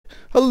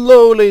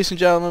Hello ladies and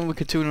gentlemen, we're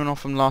continuing on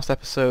from last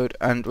episode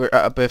and we're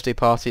at a birthday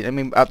party.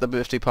 At the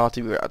birthday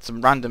party we were at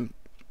some random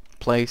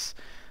place.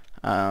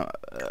 I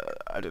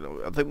don't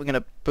know, I think we're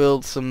gonna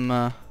build some,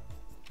 can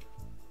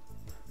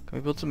we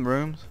build some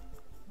rooms?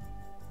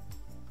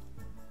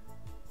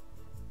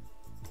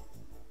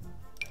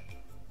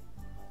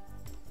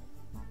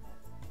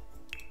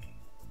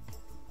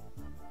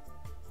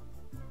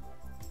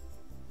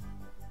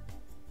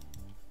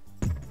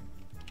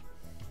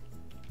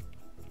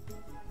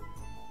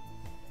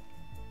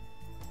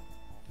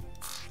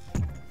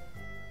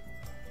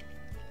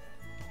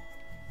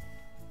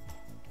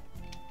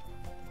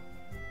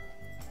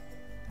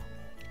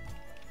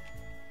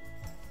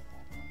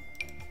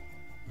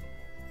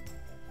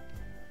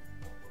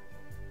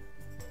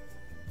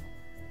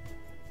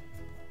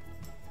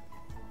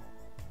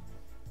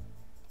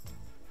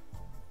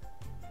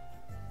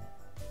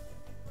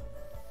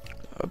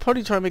 I'll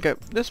probably try and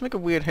let's make a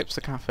weird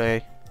hipster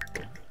cafe.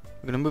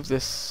 We're gonna move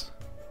this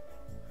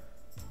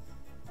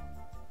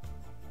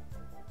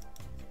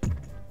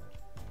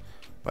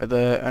by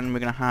there, and we're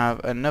gonna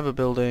have another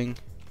building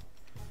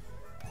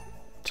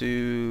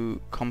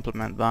to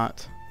complement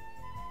that.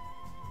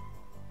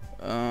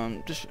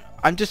 I'm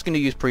just gonna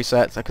use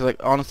presets because I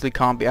honestly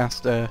can't be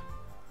asked. What's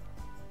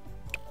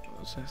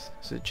this?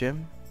 Is it a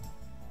gym?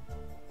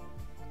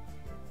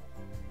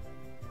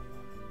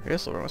 I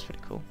guess the room was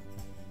pretty cool.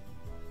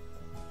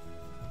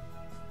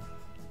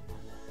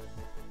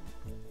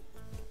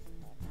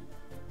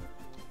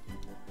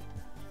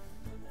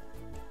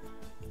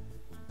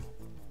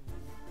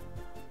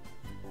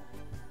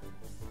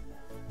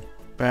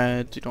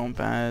 Bed, you don't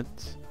bed.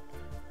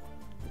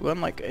 We want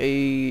like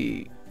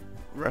a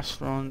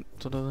restaurant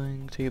sort of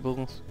thing,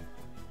 tables.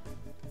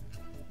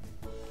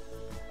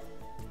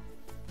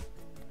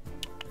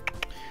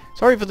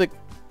 Sorry for the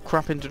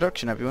crap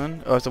introduction,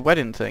 everyone. Oh, it's a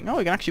wedding thing. Oh,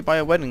 we can actually buy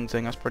a wedding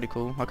thing. That's pretty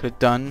cool. I could have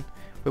done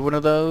with one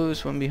of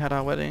those when we had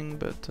our wedding,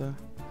 but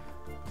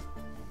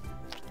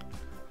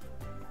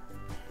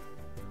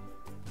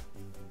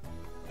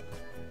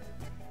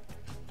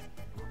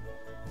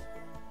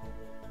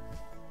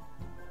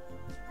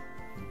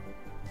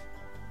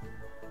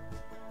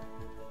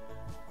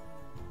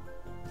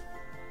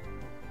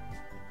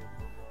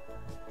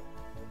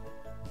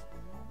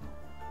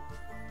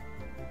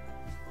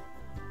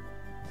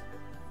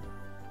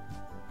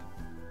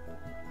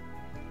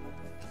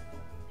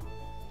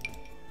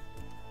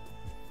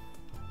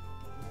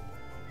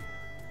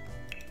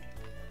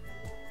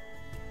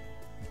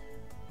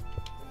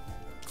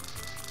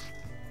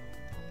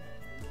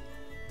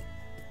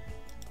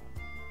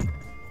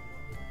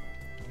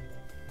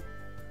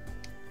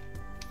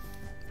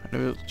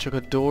maybe we'll check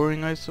a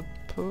dooring, I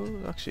suppose.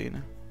 Actually,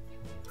 no.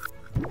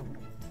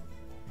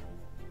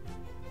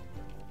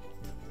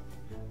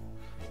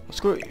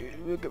 Screw it.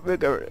 We'll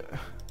go.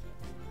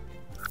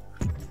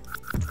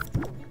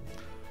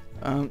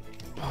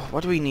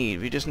 What do we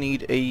need? We just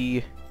need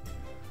a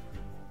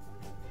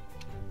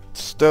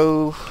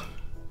stove.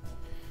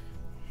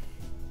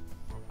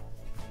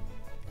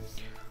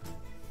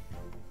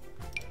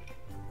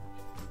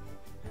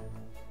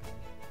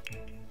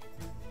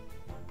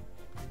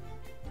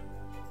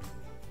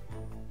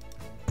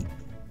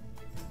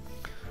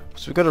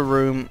 So we've got a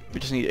room, we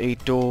just need a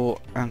door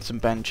and some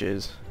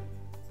benches.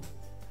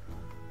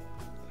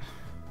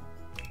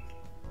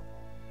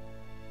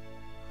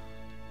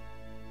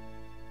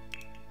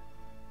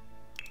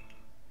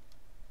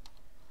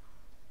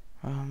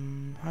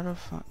 How the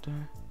fuck do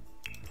I...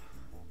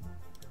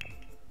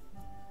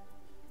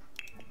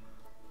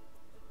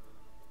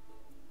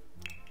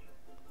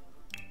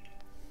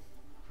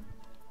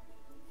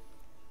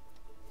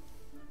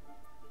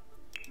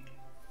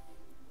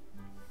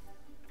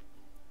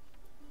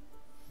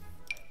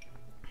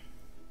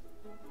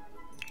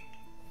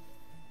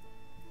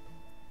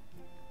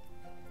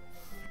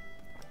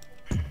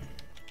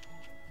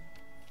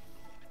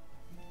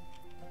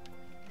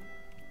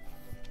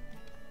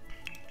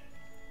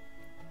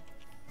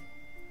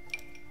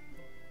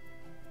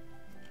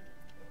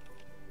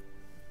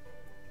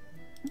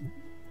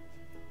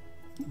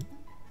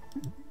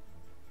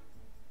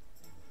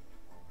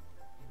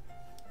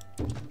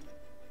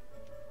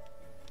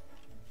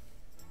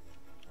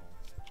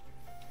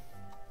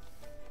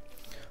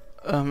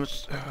 here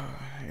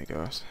you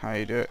go, that's how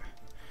you do it.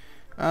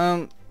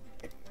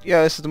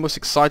 Yeah, this is the most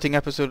exciting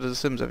episode of The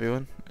Sims,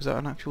 everyone. Is that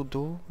an actual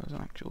door? There's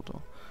an actual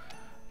door.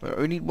 But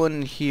we need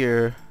one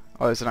here.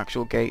 Oh, there's an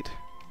actual gate.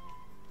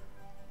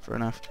 Fair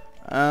enough.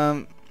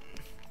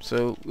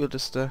 So we'll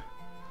just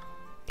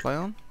play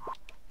on.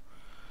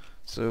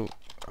 So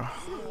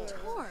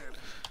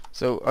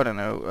I don't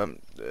know.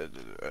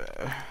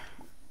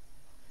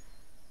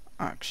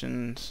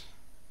 Actions.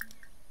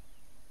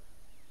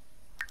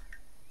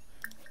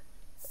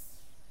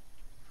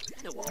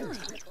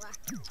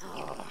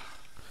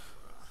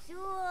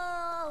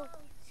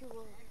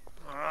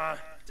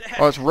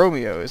 Oh, it's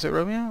Romeo. Is it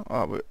Romeo?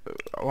 Oh,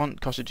 I want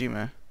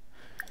Kashijima.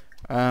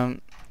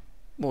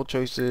 More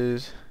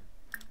choices.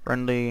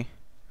 Friendly.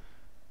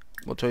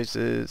 More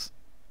choices.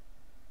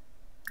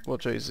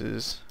 What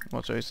choices?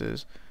 What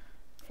choices?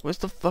 Where's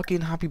the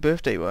fucking happy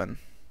birthday one?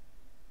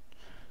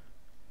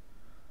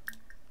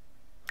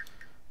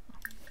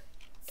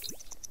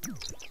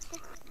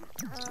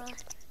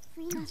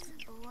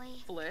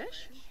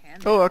 Flish?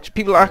 Oh, actually,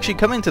 people are actually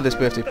coming to this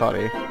birthday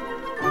party.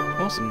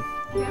 Awesome.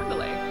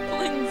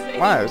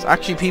 Wow, it's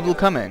actually people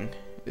coming.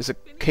 It's a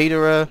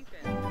caterer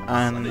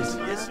and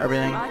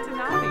everything.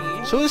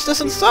 So this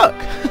doesn't suck.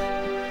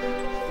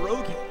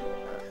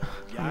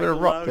 I'm gonna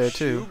rock there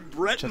too.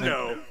 Which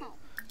I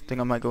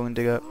think I might go and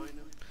dig up.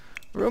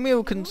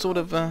 Romeo can sort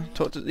of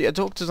talk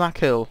to Zach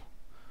Hill.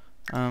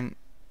 Get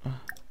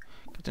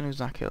to know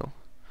Zach Hill.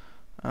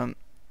 I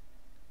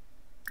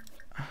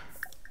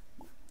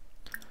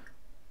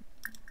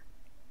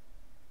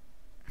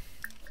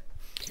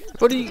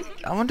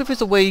wonder if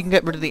there's a way you can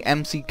get rid of the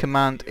MC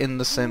command in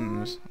The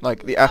Sims,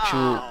 like the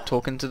actual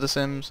talking to The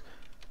Sims.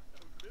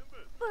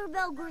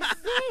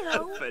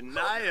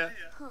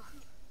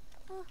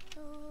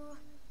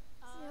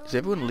 Is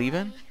everyone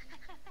leaving?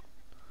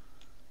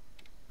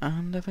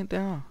 And I think they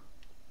are.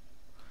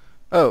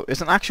 Oh,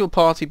 it's an actual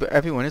party, but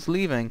everyone is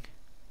leaving.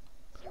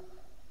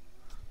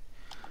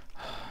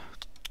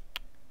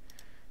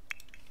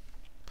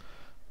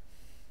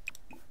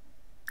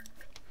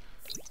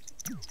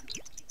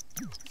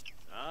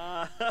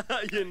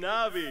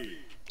 Yanabi.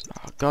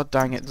 Oh, God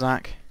dang it,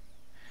 Zach.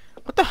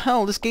 What the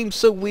hell? This game's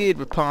so weird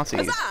with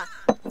parties.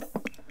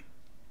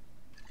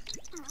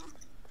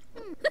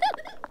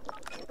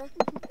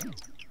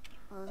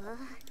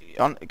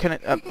 Can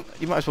it?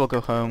 You might as well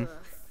go home.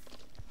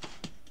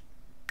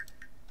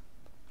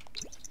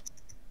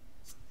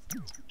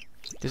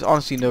 There's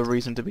honestly no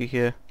reason to be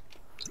here.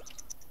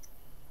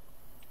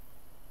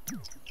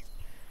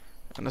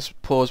 And let's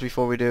pause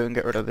before we do and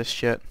get rid of this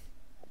shit.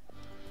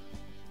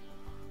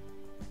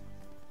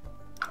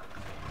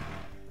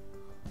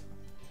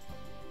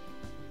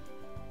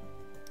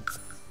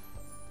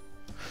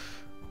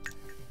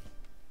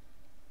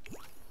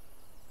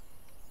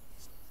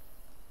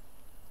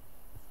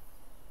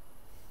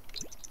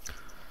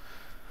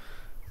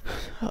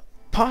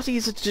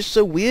 Parties are just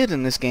so weird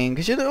in this game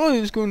because you're like, oh,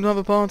 who's going to have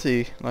a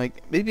party?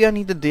 Like, maybe I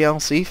need the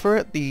DLC for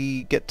it,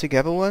 the get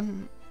together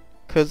one,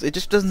 because it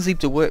just doesn't seem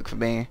to work for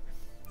me.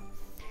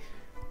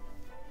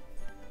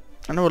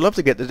 I know I'd love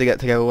to get the get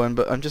together one,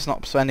 but I'm just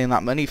not spending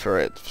that money for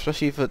it,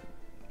 especially for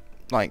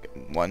like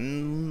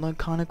one like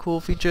kind of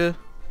cool feature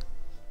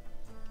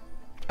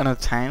and a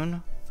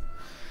town.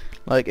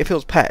 Like, if it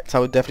was pets, I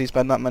would definitely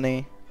spend that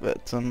money,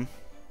 but okay,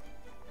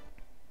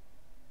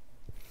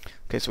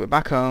 so we're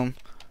back home.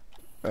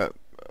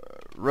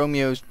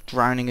 Romeo's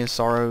drowning his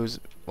sorrows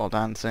while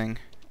dancing.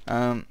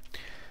 You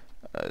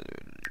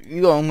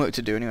got homework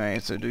to do anyway,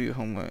 so do your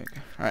homework.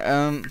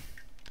 Right,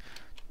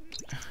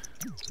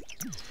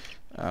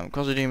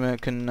 Kozojima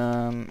can,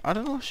 I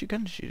don't know what she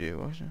can do.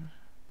 What she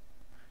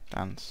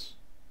dance.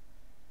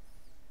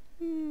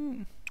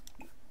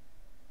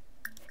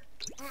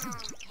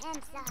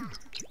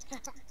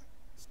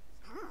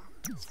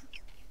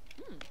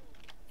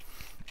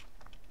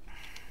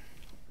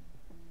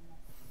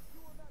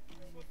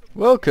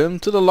 Welcome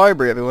to the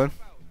library, everyone.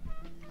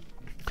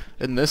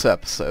 In this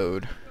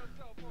episode,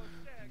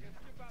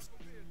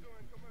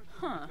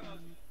 the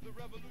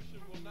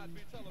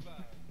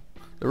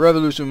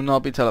revolution will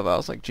not be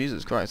televised. Like,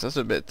 Jesus Christ, that's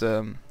a bit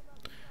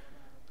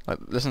like,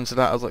 listening to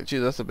that, I was like,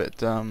 geez, that's a bit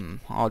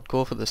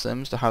hardcore for The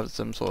Sims to have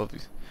some sort of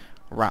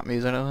rap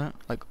music like that.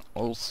 Like,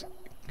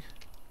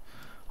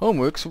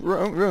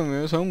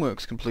 Romeo's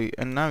homework's complete,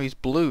 and now he's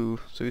blue,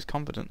 so he's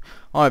competent.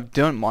 I've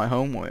done my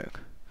homework.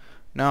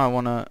 Now I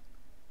wanna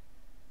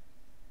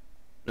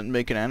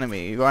make an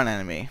enemy. You got an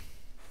enemy.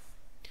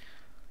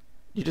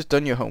 You just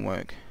done your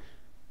homework.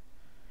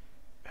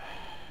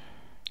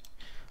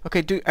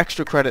 Okay, do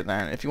extra credit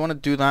then. If you want to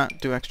do that,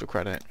 do extra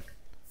credit.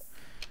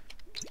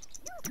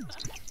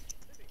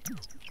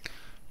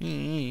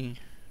 Get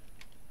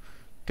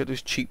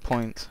those cheap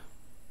points.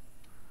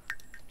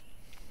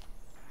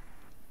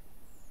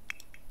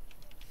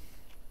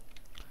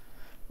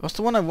 What's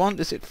the one I want?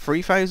 Is it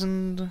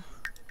 3,000?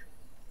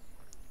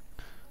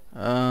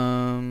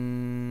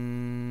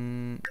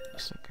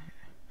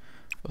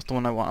 What's the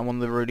one I want? I want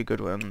the really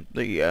good one.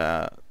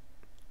 The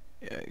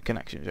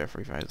connections are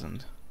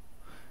 3,000.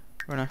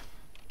 Fair enough.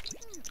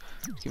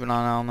 Keep an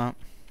eye on that.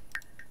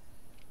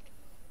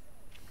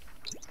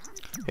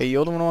 Hey,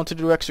 you're the one who wanted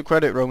to do extra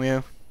credit,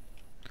 Romeo.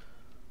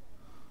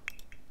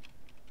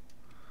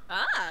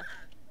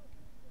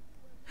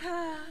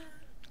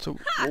 So,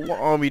 what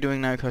are we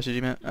doing now,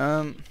 Kashijima?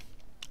 I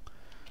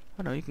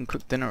don't know, you can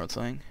cook dinner or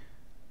something.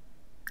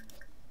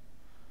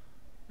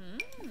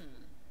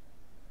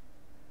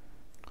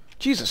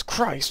 Jesus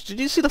Christ, did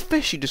you see the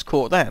fish you just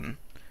caught then?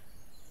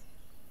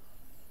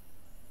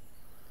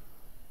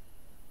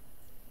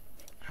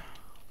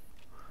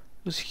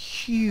 It was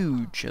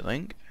huge, I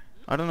think.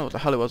 I don't know what the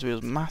hell it was, but it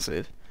was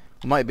massive.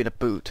 It might have been a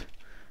boot.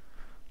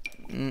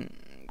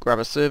 Grab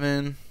a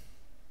serving.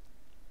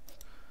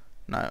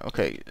 No,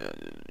 okay.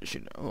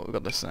 Oh, we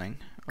got this thing.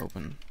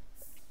 Open.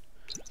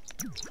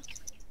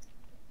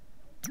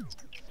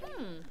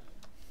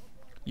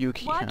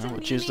 Yuki, What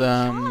which a is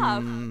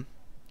meaning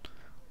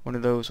one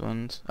of those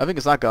ones. I think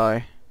it's that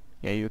guy.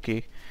 Yeah,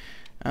 Yuki.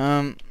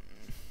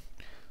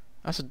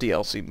 That's a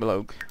DLC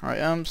bloke.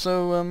 Right,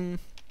 so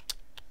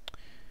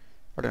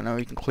I don't know,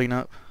 you can clean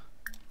up.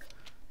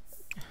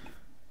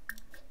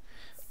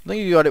 I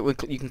think you got it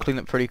you can clean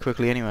up pretty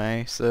quickly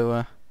anyway, so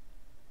and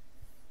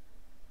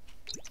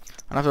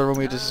after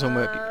Romeo does his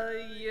homework.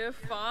 You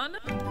fun?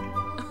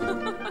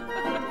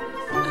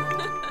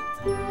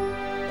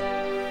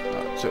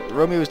 So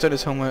Romeo's done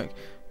his homework,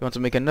 he wants to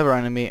make another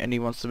enemy and he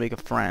wants to make a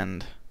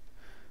friend.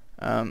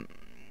 You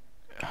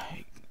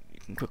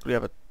can quickly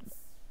have a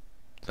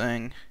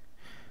thing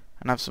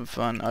and have some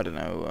fun. I don't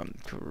know,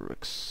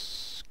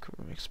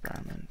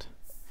 experiment.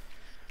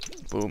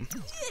 Boom.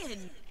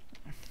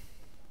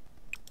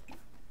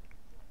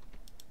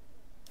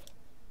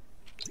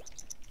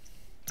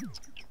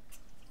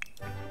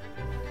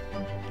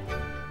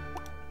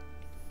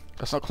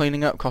 That's not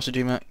cleaning up,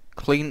 Kosajima.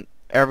 Clean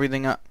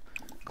everything up.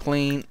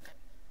 Clean,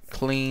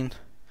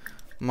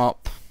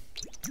 mop.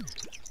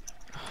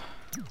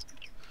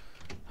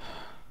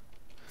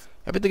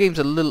 I bet the game's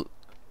a little...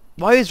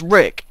 Why is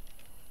Rick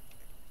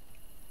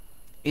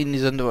in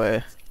his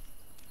underwear?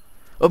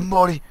 Oh,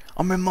 Marty!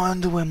 I'm in my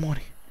underwear,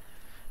 Marty.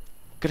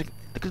 Gotta...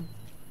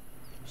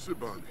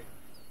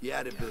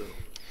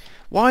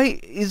 Why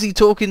is he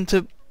talking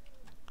to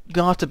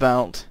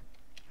Garterbelt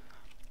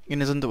in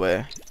his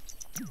underwear?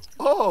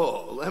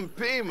 Oh,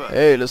 Lempima.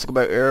 Hey, let's talk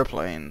about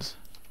airplanes.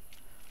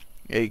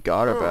 Hey,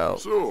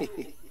 Garterbelt.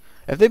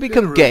 If they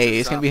become gay,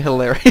 it's gonna be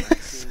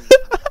hilarious.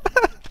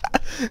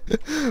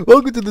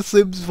 Welcome to The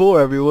Sims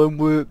 4, everyone,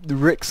 where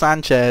Rick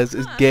Sanchez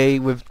is gay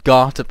with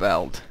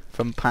Garterbelt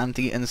from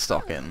Panty and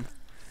Stocking.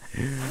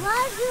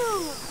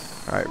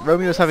 Alright,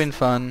 Romeo's having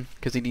fun,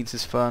 because he needs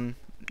his fun,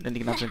 then he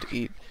can have something to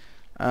eat.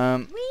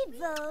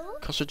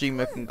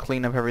 Kosajima can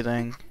clean up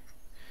everything.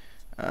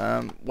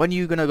 When are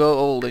you gonna go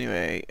old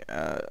anyway?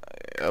 I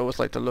always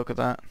like to look at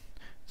that.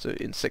 So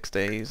in 6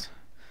 days.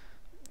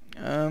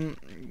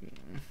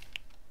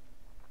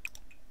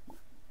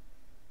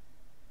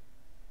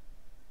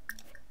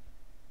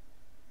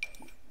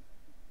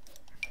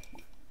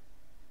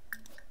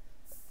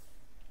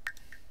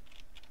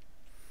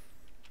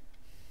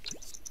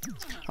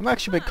 I'm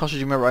actually make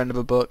Kosajima write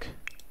another book.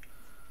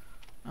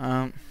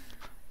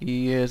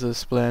 He is a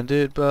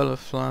splendid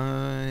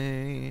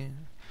butterfly.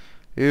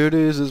 It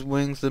is his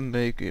wings that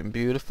make him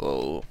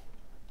beautiful.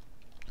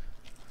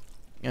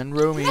 And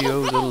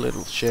Romeo's a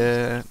little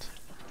shit.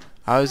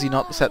 How has he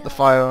not set the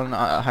fire on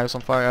house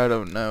on fire? I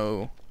don't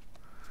know.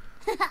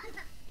 I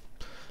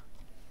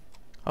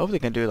hope they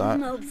can do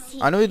that.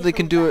 I know they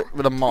can do it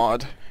with a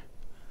mod,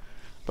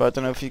 but I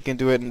don't know if you can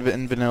do it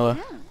in vanilla.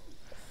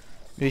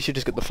 Maybe you should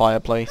just get the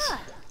fireplace.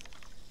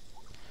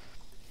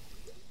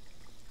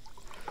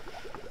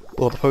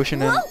 Pour the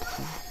potion in.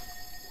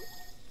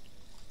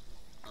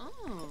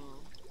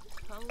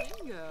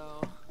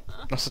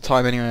 That's the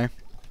time anyway.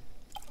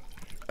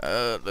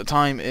 The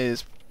time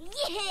is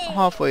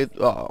halfway,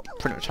 oh,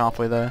 pretty much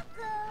halfway there.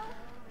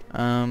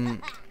 No,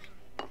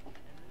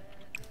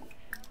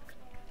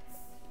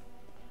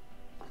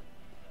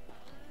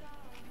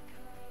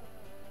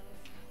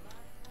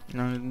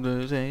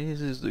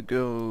 this is the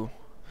go.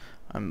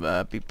 I'm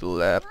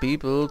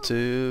people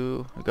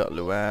too. I got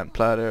Luann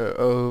Platter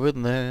over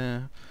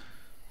there.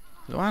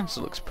 Luann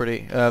still looks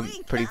pretty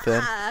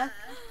thin.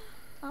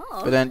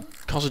 But then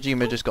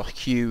Kosajima just got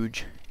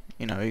huge.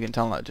 You know, you can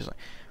tell that just like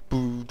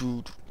boo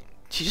doo.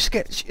 She just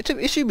gets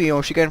is she me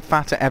or is she getting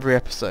fatter every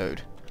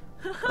episode?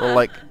 Or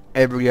like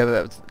every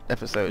other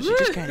episode. She's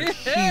just getting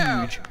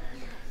huge.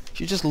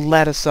 She just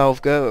let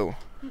herself go.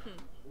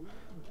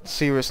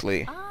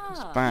 Seriously.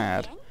 It's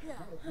bad.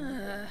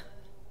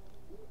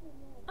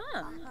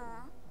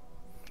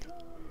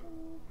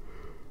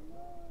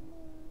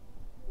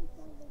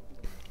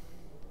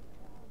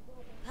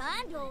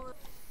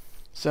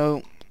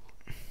 So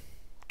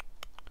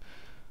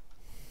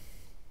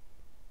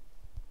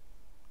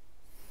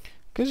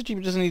because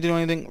Jeep doesn't need to do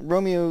anything,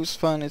 Romeo's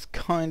fun is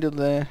kind of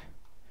there.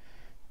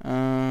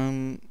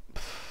 You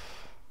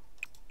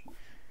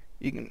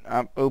can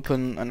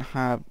open and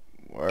have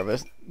wherever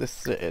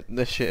this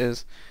shit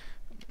is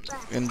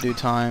in due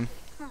time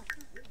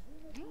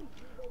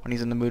when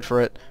he's in the mood for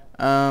it.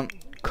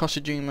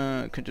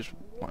 Kosajima can just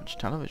watch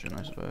television,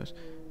 I suppose.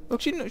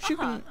 Look, she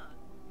can.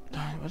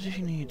 What does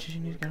she need? Does she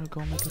need to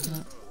go make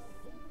that?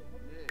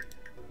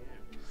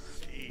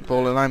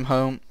 Ballin', I'm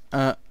home,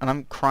 and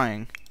I'm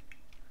crying.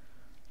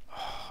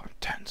 Oh, I'm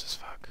tense as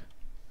fuck.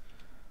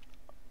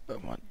 Oh,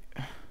 what?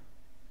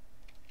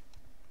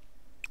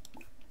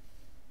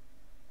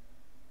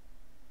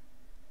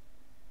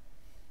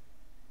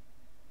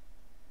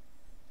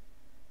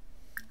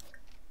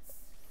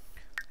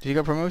 Did you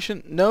get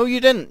promotion? No, you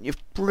didn't. You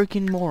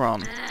freaking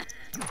moron.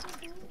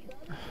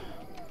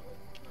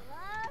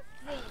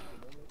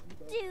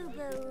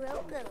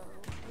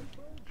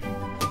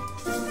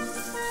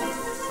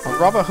 I'm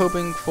rather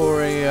hoping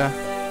for a.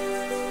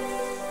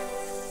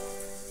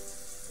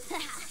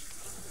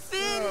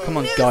 Come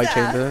on, Guy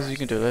Chambers, you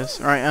can do this.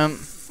 Alright,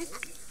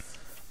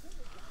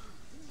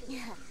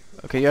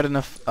 okay, you had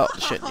enough. Oh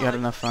shit, you had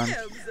enough fun.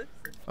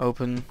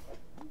 Open.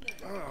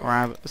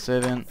 Grab a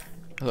servant.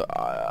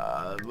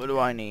 What do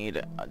I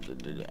need?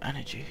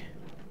 Energy.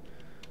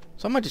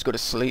 So I might just go to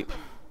sleep.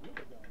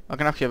 I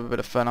can actually have a bit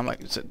of fun. I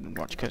might sit and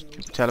watch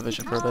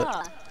television for a bit.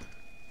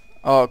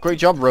 Oh, great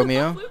job,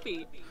 Romeo.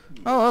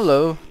 Oh,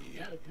 hello.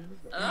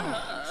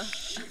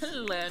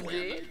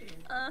 Landy.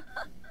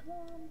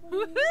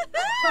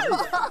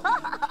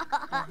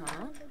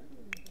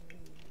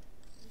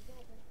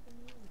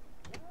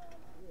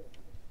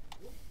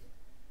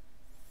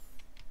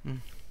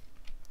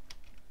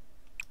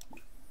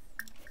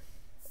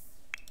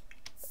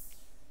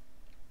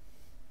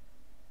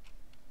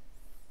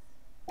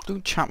 Do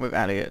chat with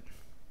Elliot.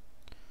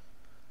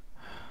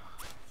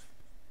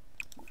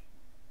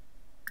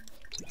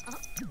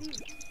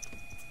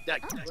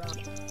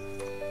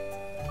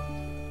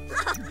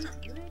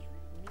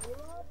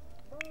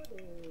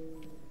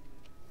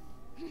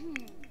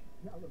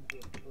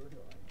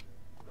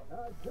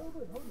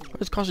 What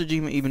is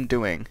Kosajima even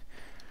doing?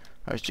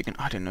 Oh, she can,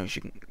 I don't know,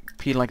 she can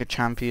peel like a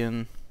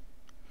champion.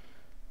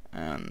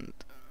 And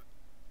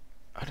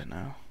I don't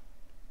know.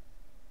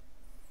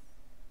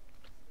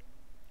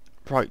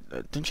 Right,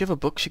 didn't she have a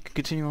book she could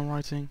continue on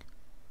writing?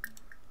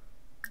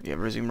 Yeah,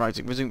 resume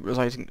writing, resume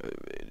reciting.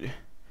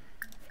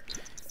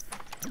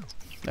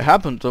 It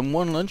happened on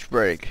one lunch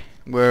break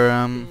where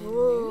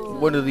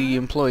one of the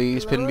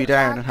employees pinned me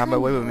down and had my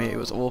way with me. It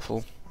was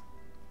awful.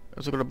 I've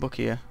also got a book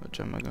here, which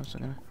I'm going to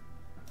sort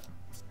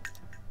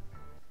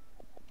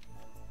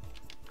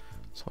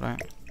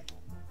out.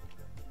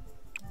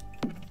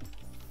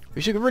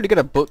 We should really get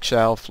a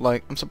bookshelf.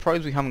 Like, I'm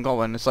surprised we haven't got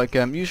one. It's like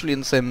usually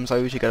in Sims I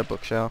usually get a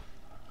bookshelf.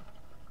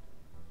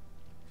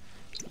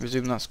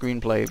 Resume that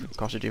screenplay,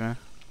 Kosajima.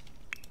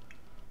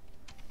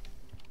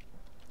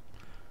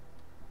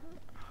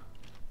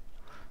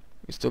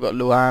 We still got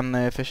Luann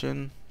there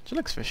fishing. She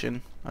likes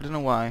fishing. I don't know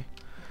why.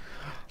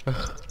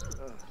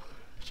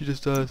 She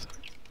just does.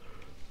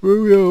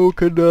 Romeo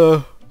can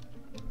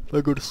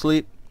I go to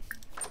sleep.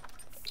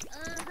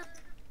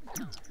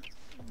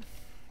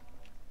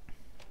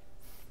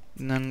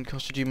 And then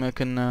Kosajima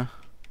can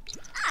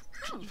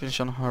finish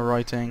on her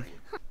writing.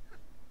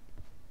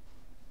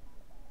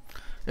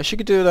 Yeah, she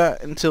could do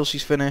that until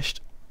she's finished.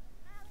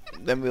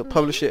 Then we'll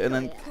publish it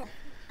and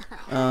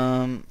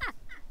then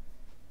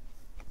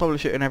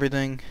publish it and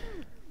everything.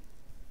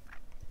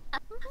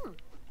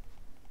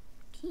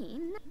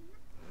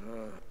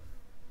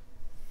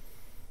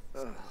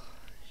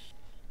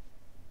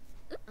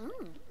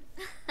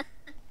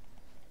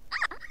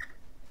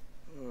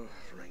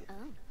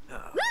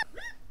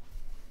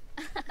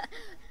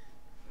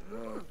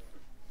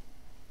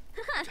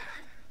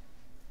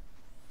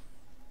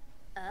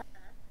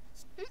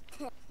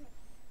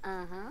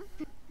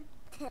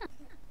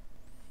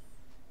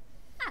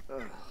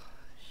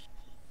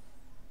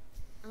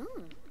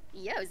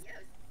 Yes.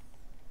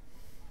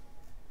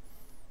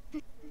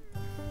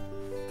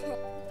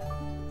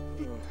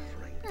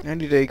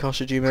 Any day,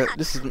 Kosajima.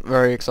 This isn't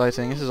very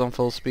exciting. This is on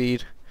full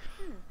speed.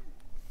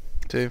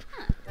 Too.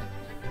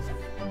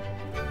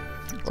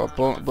 Oh,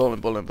 balling.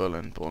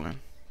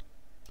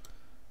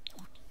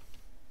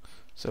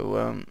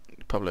 So,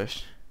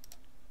 publish.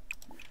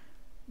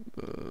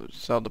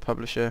 Sell the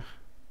publisher.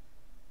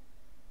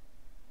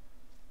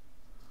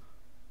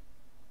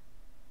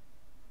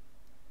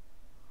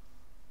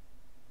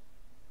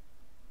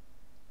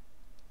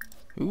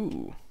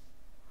 Ooh.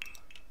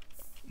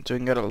 So we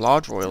can get a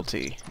large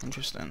royalty.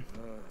 Interesting.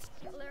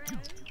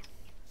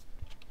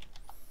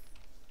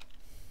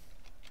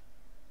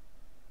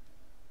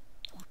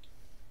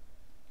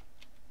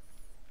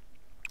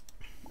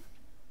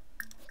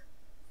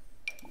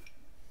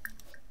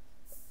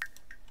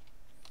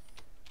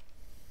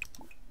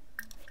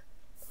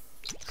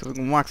 So we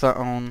can whack that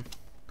on.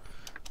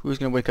 Who's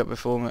gonna wake up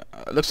before me?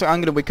 Looks like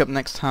I'm gonna wake up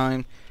next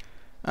time.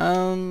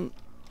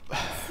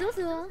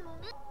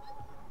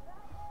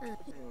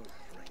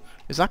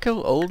 Is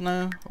Akil old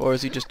now, or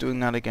is he just doing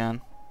that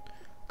again?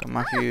 Got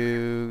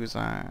Matthew,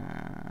 Zach,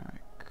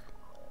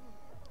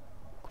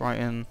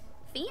 Crichton.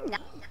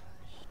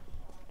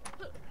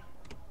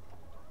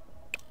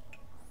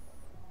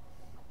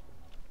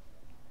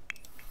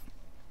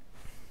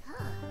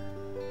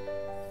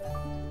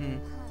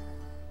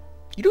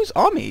 You do his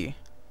army.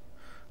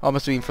 Oh,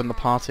 must have been from the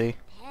party.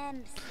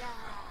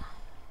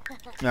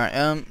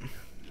 Alright,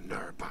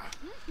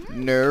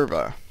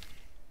 Nerva.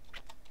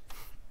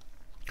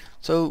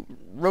 So,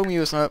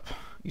 Romeo's up.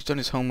 He's done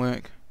his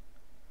homework.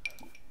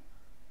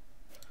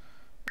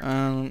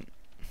 You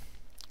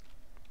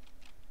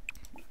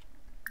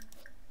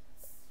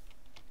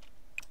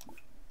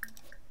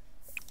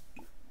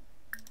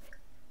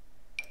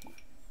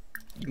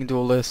can do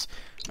all this.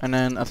 And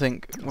then, I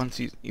think, once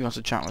he wants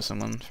to chat with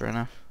someone, fair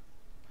enough.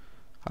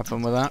 Have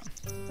fun with that.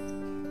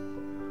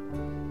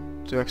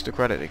 Do extra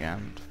credit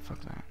again. Fuck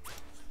that.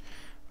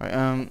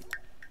 Right,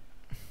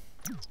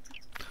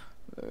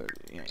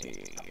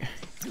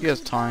 he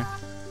has time.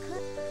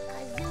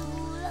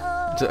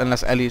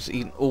 Unless Ellie's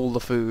eaten all the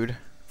food.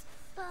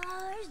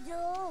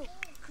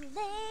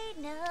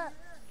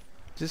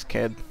 This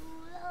kid.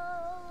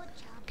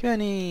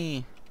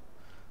 Kenny!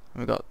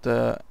 We got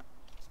the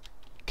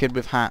kid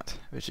with hat,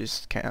 which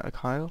is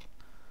Kyle.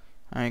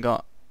 And we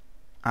got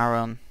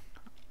Aaron.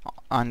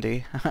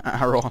 Andy.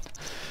 Aaron.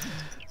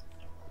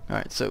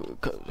 Alright, so...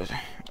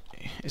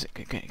 Is it...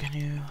 Can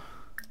you...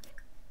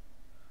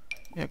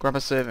 Yeah, grab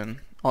a serving.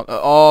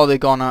 Oh, they've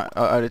gone out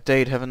of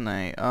date, haven't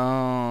they?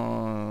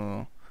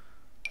 Oh...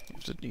 You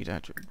have to need to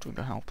drink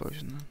a health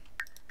potion then.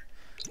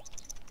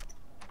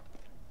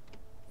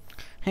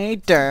 Hey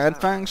Dad,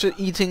 thanks for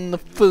eating the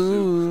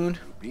food.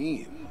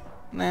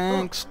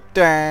 Thanks,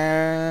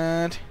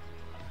 Dad.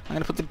 I'm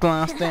gonna put the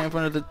glass down in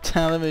front of the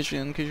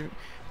television because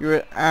you're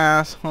an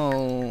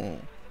asshole.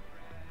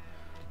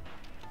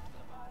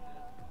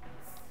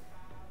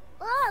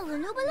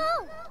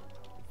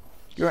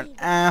 You're an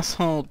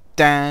asshole,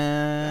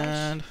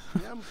 Dad.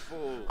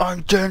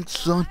 I'm dead,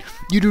 son.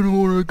 You don't know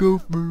what I go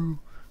through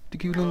to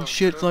keep little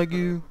shits like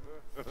you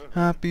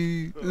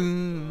happy.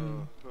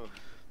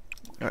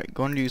 Alright,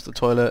 go and use the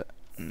toilet,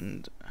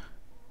 and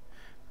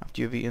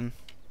after you've eaten.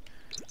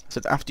 I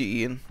said after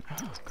you've eaten.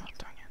 Oh, god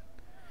dang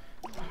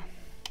it.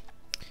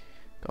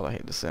 God, I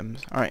hate The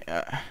Sims. Alright,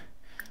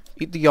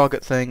 eat the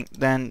yogurt thing,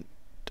 then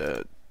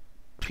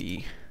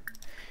pee.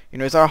 You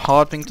know, is that a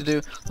hard thing to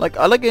do? Like,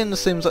 I like it in The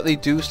Sims that they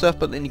do stuff,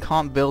 but then you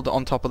can't build it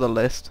on top of the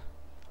list.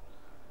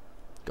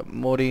 Got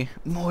Morty,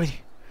 and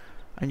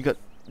you got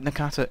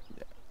Nakata.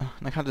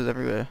 Nakata's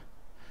everywhere.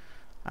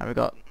 And we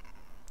got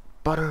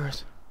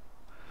Butters.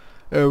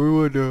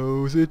 Everyone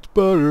knows it's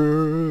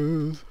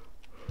Butters.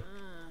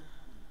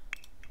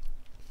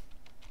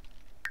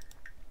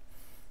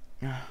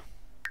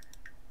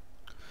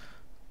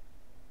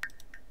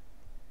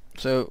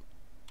 So,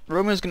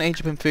 Roman's gonna age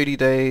up in 30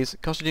 days.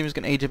 Costume's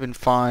gonna age up in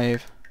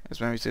 5.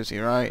 As memory serves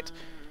you right.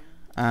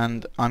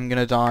 And I'm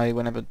gonna die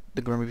whenever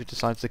the Grim Reaper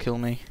decides to kill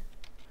me,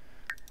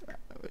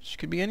 which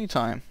could be any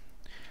time.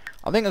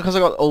 I think because I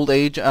got old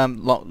age,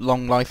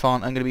 long life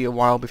on, I'm gonna be a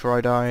while before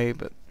I die.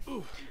 But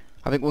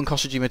I think when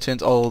Kostajima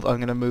turns old, I'm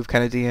gonna move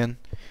Kennedy in,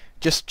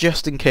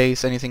 just in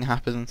case anything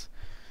happens.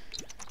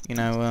 You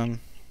know,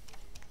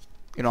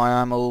 I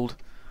am old.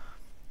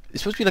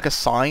 It's supposed to be like a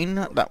sign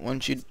that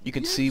once you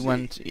can see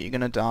when you're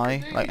gonna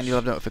die, like, and you'll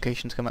have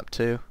notifications come up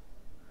too.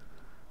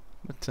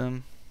 But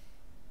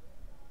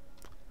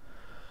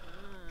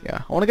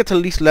yeah, I want to get to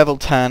at least level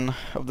 10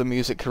 of the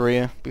music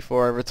career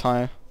before I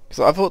retire. Because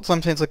I thought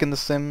sometimes, like in The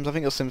Sims, I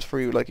think it was Sims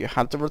 3, like you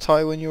had to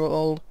retire when you were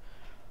old.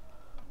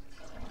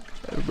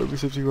 Maybe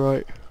serves you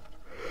right.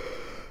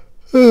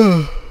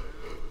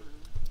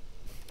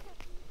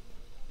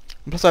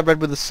 Plus, I read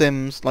with The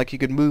Sims, like you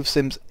could move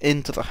Sims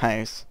into the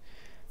house,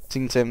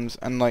 Teen Sims,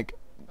 and like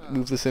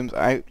move the Sims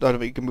out. I don't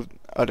know. You can move.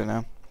 I don't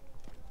know.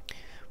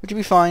 Which would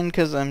be fine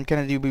because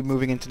Kennedy will be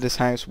moving into this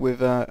house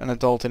with an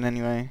adult in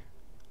anyway.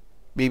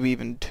 Maybe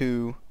even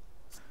 2.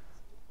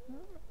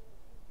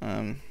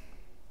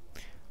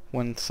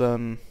 Once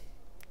I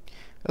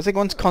think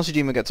once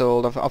Kostajima gets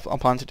old, I'll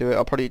plan to do it.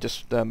 I'll probably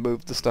just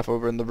move the stuff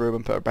over in the room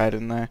and put a bed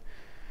in there.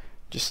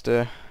 Just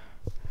you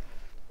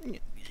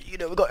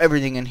know, we've got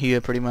everything in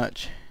here pretty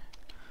much.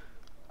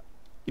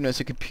 You know, it's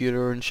a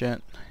computer and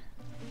shit.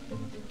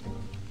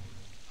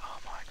 Oh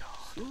my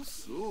god.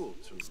 So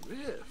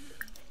terrific.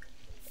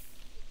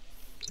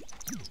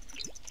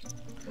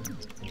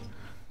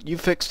 You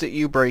fixed it,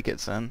 you break it,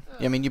 son.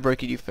 Yeah, I mean, you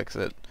break it, you fix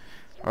it.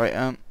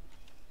 Alright,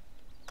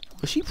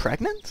 was she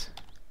pregnant?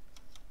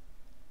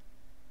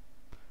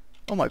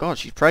 Oh my god,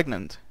 she's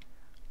pregnant.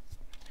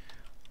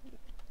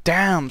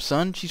 Damn,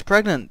 son, she's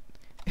pregnant.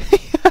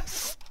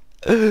 Yes!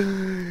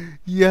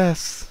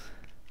 Yes!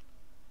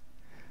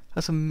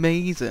 That's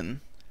amazing.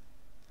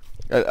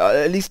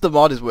 At least the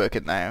mod is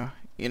working now.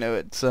 You know,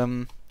 it's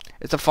a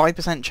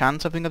 5%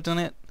 chance I think I've done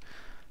it,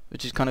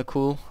 which is kind of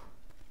cool.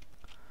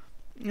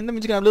 And that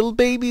means you can have little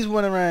babies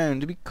run around.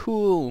 It'd be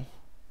cool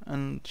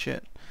and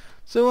shit.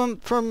 So I'm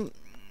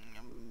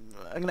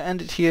gonna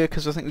end it here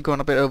because I think we've gone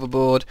a bit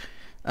overboard.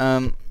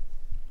 Yeah,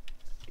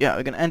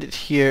 we're gonna end it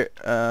here.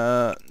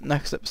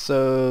 Next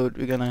episode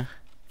we're gonna.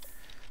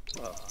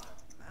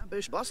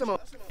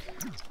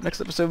 Next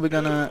episode we're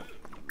gonna.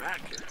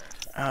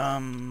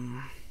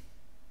 Alright,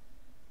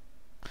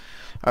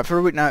 for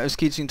a week now, it's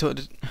kids talk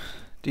to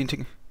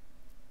Dean.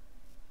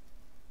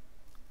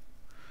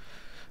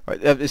 Right,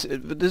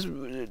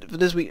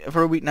 this week,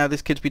 for a week now,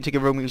 this kid's been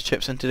taking Romeo's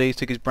chips, and today's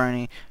took his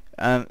brownie.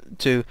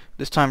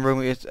 This time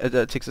Romeo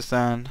takes a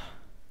stand.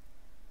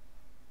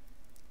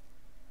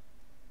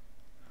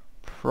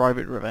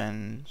 Private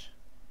revenge.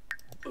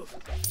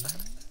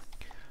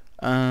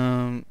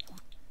 Oh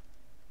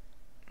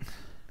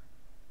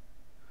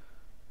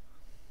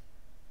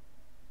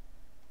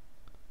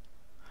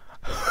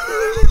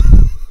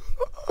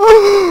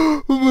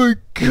my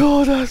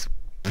god, that's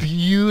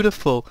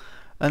beautiful.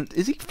 And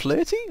is he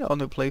flirty? Oh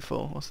no,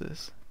 playful. What's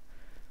this?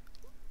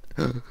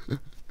 Oh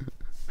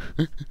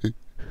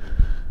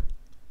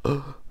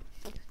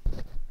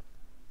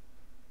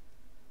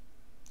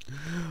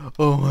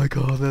my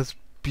god, that's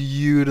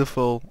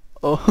beautiful.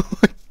 Oh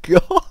my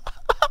god.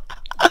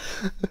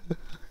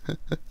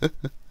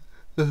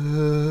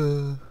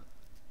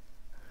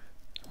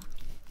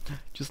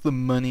 Just the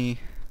money.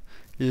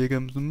 Here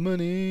comes the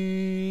money.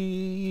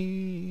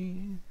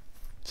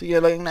 So yeah,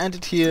 like, I'm gonna end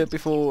it here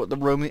before the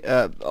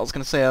I was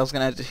gonna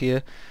end it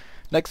here.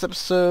 Next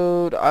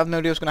episode, I have no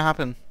idea what's gonna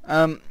happen.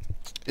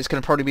 It's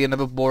gonna probably be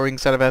another boring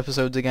set of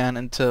episodes again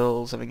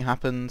until something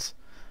happens,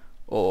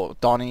 or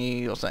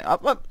Donnie or something.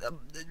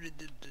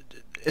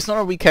 It's not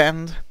a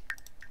weekend.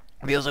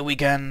 If it was a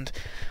weekend,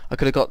 I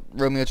could have got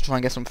Romeo to try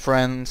and get some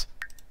friends.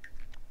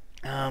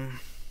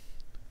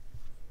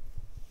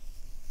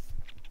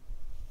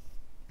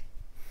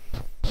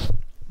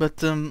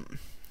 But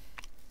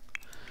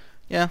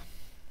yeah.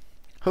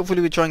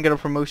 Hopefully we try and get a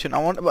promotion.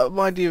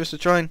 My idea is to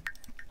try and,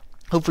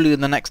 hopefully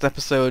in the next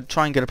episode,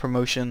 try and get a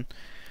promotion.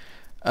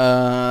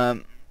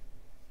 And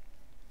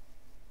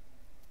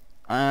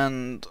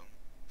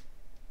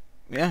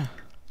yeah.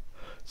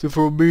 So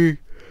for me,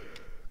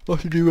 I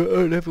should do it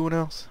and everyone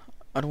else.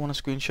 I don't want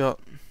a screenshot.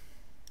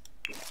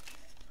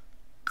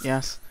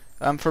 Yes.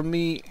 From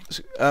me,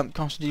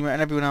 Constantine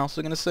and everyone else,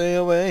 are gonna say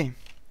away.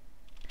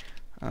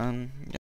 Yeah.